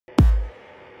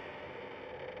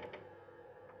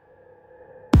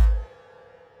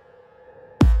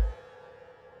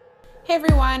Hey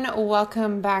everyone,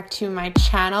 welcome back to my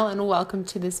channel and welcome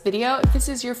to this video. If this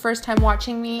is your first time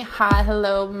watching me, hi,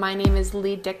 hello, my name is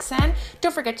Leigh Dickson.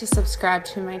 Don't forget to subscribe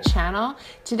to my channel.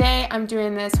 Today I'm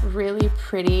doing this really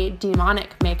pretty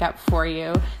demonic makeup for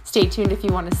you. Stay tuned if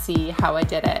you want to see how I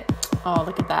did it. Oh,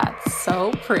 look at that,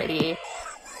 so pretty.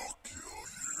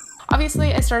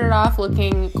 Obviously, I started off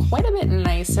looking quite a bit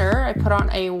nicer. I put on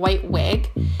a white wig.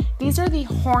 These are the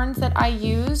horns that I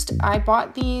used. I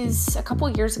bought these a couple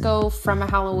years ago from a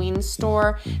Halloween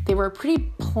store. They were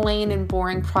pretty plain and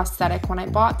boring prosthetic when I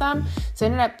bought them. So I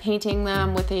ended up painting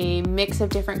them with a mix of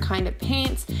different kind of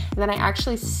paints. And then I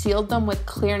actually sealed them with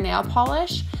clear nail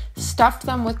polish, stuffed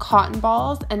them with cotton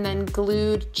balls, and then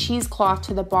glued cheesecloth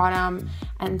to the bottom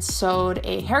and sewed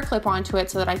a hair clip onto it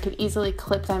so that I could easily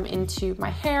clip them into my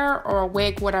hair or a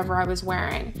wig, whatever I was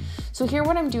wearing. So here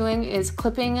what I'm doing is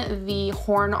clipping the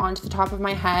horn onto the top of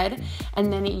my head,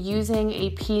 and then using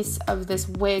a piece of this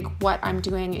wig, what I'm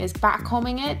doing is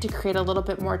backcombing it to create a little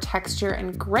bit more texture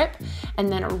and grip,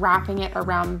 and then wrapping it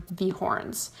around the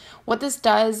horns. What this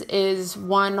does is,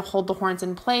 one, hold the horns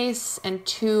in place, and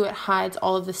two, it hides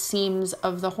all of the seams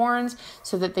of the horns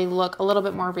so that they look a little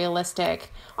bit more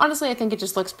realistic. Honestly, I think it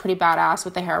just looks pretty badass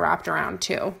with the hair wrapped around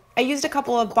too. I used a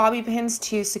couple of bobby pins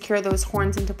to secure those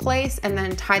horns into place and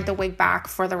then tied the wig back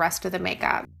for the rest of the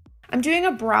makeup. I'm doing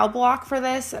a brow block for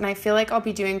this, and I feel like I'll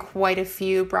be doing quite a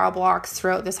few brow blocks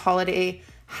throughout this holiday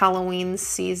Halloween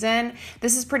season.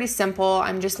 This is pretty simple.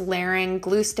 I'm just layering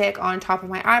glue stick on top of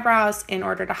my eyebrows in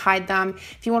order to hide them.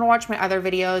 If you want to watch my other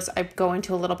videos, I go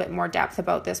into a little bit more depth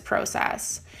about this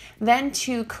process. Then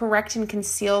to correct and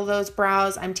conceal those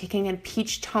brows, I'm taking a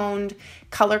peach toned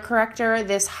color corrector.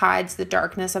 This hides the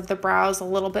darkness of the brows a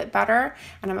little bit better,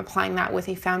 and I'm applying that with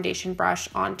a foundation brush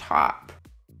on top.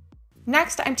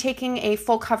 Next, I'm taking a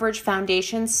full coverage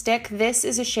foundation stick. This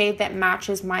is a shade that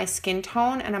matches my skin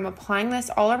tone, and I'm applying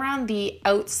this all around the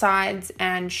outsides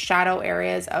and shadow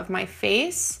areas of my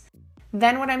face.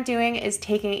 Then what I'm doing is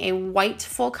taking a white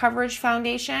full coverage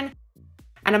foundation,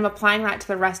 and I'm applying that to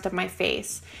the rest of my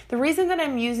face. The reason that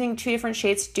I'm using two different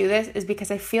shades to do this is because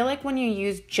I feel like when you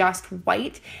use just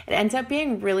white, it ends up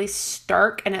being really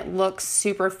stark and it looks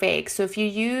super fake. So if you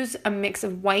use a mix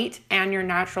of white and your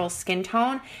natural skin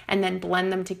tone and then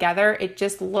blend them together, it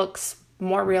just looks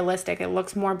more realistic. It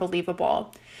looks more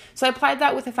believable. So I applied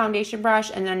that with a foundation brush,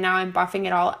 and then now I'm buffing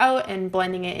it all out and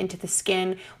blending it into the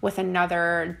skin with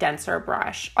another denser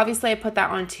brush. Obviously, I put that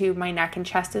onto my neck and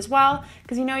chest as well,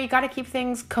 because you know, you gotta keep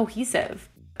things cohesive.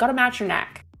 Gotta match your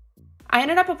neck. I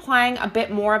ended up applying a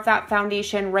bit more of that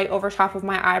foundation right over top of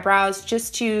my eyebrows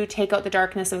just to take out the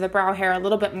darkness of the brow hair a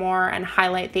little bit more and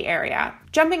highlight the area.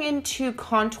 Jumping into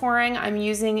contouring, I'm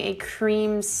using a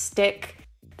cream stick.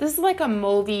 This is like a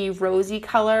mauvey rosy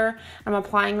color. I'm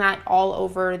applying that all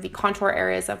over the contour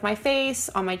areas of my face,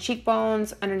 on my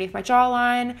cheekbones, underneath my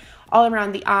jawline, all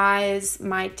around the eyes,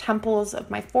 my temples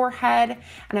of my forehead,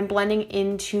 and I'm blending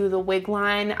into the wig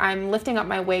line. I'm lifting up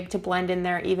my wig to blend in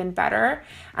there even better.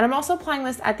 And I'm also applying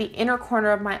this at the inner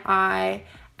corner of my eye,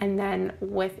 and then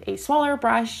with a smaller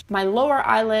brush, my lower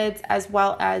eyelids, as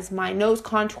well as my nose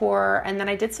contour, and then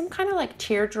I did some kind of like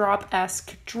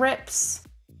teardrop-esque drips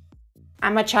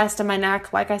on my chest and my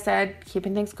neck. Like I said,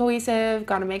 keeping things cohesive,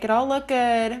 gotta make it all look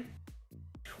good.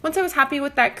 Once I was happy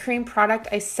with that cream product,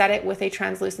 I set it with a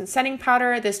translucent setting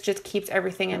powder. This just keeps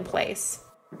everything in place.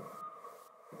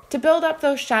 To build up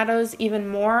those shadows even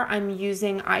more, I'm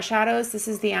using eyeshadows. This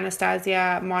is the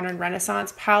Anastasia Modern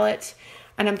Renaissance palette,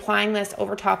 and I'm applying this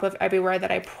over top of everywhere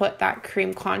that I put that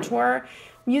cream contour.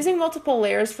 Using multiple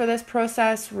layers for this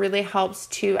process really helps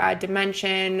to add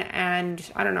dimension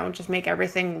and, I don't know, just make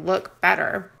everything look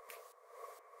better.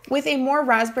 With a more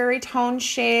raspberry tone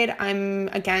shade, I'm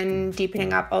again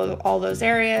deepening up all those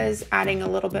areas, adding a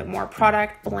little bit more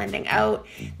product, blending out.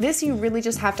 This you really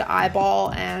just have to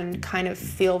eyeball and kind of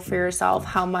feel for yourself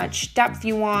how much depth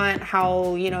you want,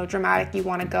 how, you know, dramatic you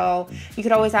want to go. You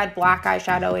could always add black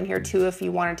eyeshadow in here too if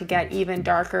you wanted to get even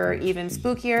darker, even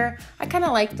spookier. I kind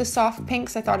of like the soft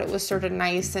pinks. I thought it was sort of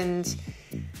nice, and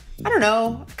I don't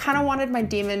know, kind of wanted my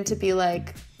demon to be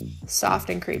like soft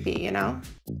and creepy, you know?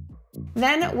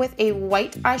 Then with a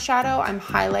white eyeshadow, I'm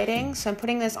highlighting. So I'm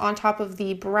putting this on top of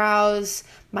the brows,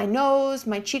 my nose,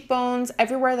 my cheekbones,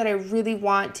 everywhere that I really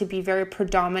want to be very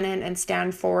predominant and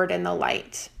stand forward in the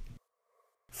light.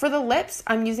 For the lips,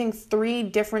 I'm using 3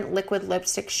 different liquid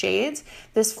lipstick shades.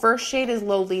 This first shade is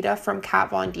Lolita from Kat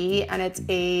Von D, and it's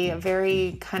a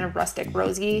very kind of rustic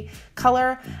rosy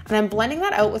color. And I'm blending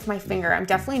that out with my finger. I'm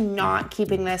definitely not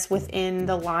keeping this within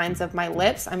the lines of my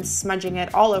lips. I'm smudging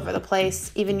it all over the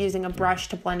place, even using a brush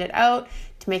to blend it out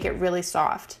to make it really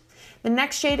soft. The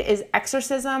next shade is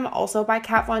Exorcism, also by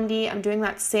Kat Von D. I'm doing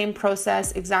that same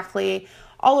process exactly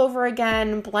all over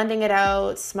again, blending it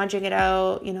out, smudging it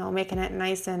out, you know, making it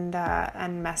nice and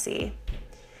messy.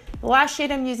 The last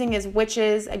shade I'm using is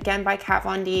Witches, again by Kat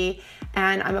Von D,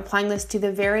 and I'm applying this to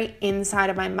the very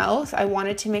inside of my mouth. I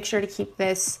wanted to make sure to keep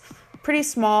this pretty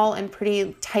small and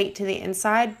pretty tight to the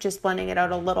inside, just blending it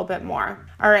out a little bit more.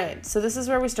 All right, so this is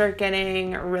where we start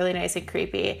getting really nice and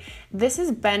creepy. This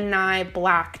is Ben Nye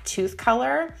Black Tooth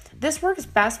Color. This works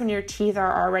best when your teeth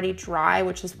are already dry,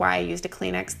 which is why I used a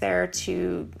Kleenex there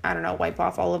to, I don't know, wipe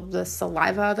off all of the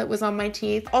saliva that was on my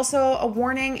teeth. Also, a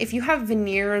warning, if you have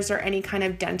veneers or any kind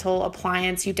of dental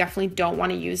appliance, you definitely don't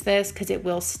want to use this because it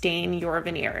will stain your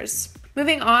veneers.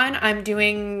 Moving on, I'm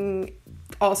doing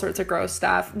all sorts of gross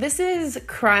stuff. This is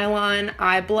Kryolan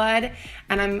Eyeblood,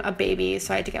 and I'm a baby,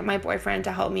 so I had to get my boyfriend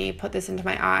to help me put this into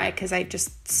my eye because I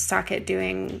just suck at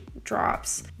doing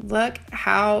drops. Look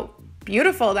how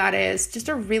beautiful that is. Just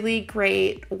a really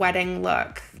great wedding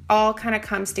look. All kind of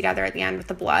comes together at the end with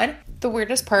the blood. The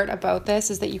weirdest part about this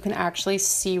is that you can actually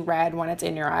see red when it's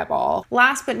in your eyeball.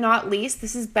 Last but not least,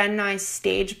 this is Ben Nye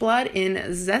Stage Blood in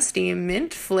Zesty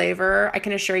Mint flavor. I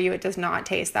can assure you it does not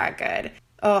taste that good.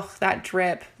 Oh, that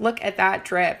drip. Look at that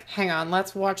drip. Hang on,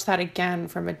 let's watch that again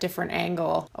from a different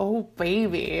angle. Oh,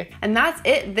 baby. And that's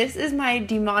it. This is my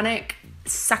demonic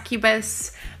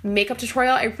succubus makeup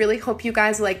tutorial. I really hope you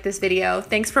guys like this video.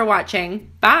 Thanks for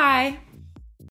watching. Bye.